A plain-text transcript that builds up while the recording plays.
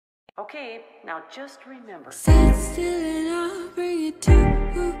Okay, now just remember. Sit still and I'll bring it to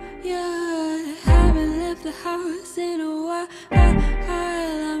you. Haven't left the house in a while.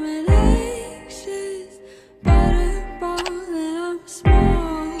 I'm an anxious butterball and I'm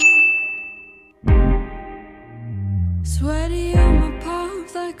small. Sweaty on my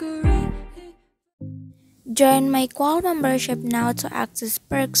palms like a rain. Join my 𝙙𝙤 membership now to access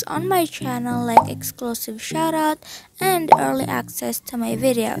perks on my channel like exclusive shoutout and early access to my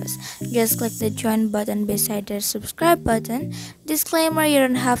videos. Just click the join button beside the subscribe button. Disclaimer, you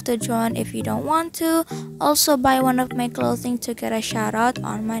don't have to join if you don't want to. Also, buy one of my clothing to get a shoutout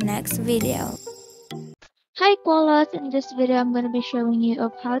on my next video. Hi 𝙙𝙤, in this video I'm going to be showing you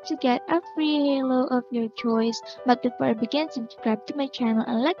of how to get a free halo of your choice. But before I begin, subscribe to my channel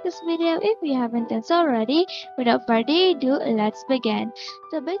and like this video if you haven't done so already. Without further ado, let's begin.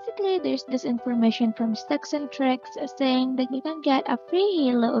 So basically there's this information from Stocks and Tricks saying that you can get a free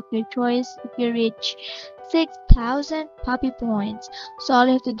halo of your choice if you reach 6,000 puppy points. So all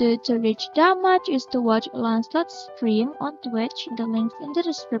you have to do to reach that much is to watch Lancelot's stream on Twitch. The link's in the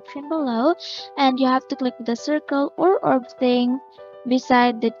description below, and you have to click the circle or orb thing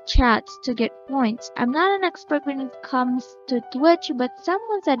beside the chats to get points. I'm not an expert when it comes to Twitch, but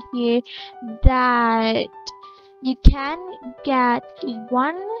someone said here that you can get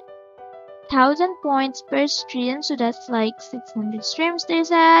 1,000 points per stream, so that's like 600 streams they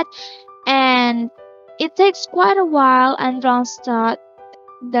said, and it takes quite a while, and Ronstadt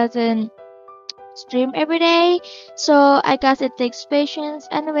doesn't stream every day, so I guess it takes patience.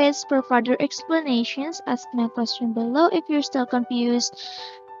 Anyways, for further explanations, ask my question below if you're still confused.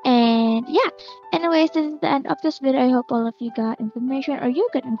 And yeah, anyways, this is the end of this video. I hope all of you got information, or you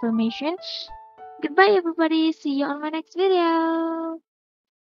got information. Goodbye everybody, see you on my next video.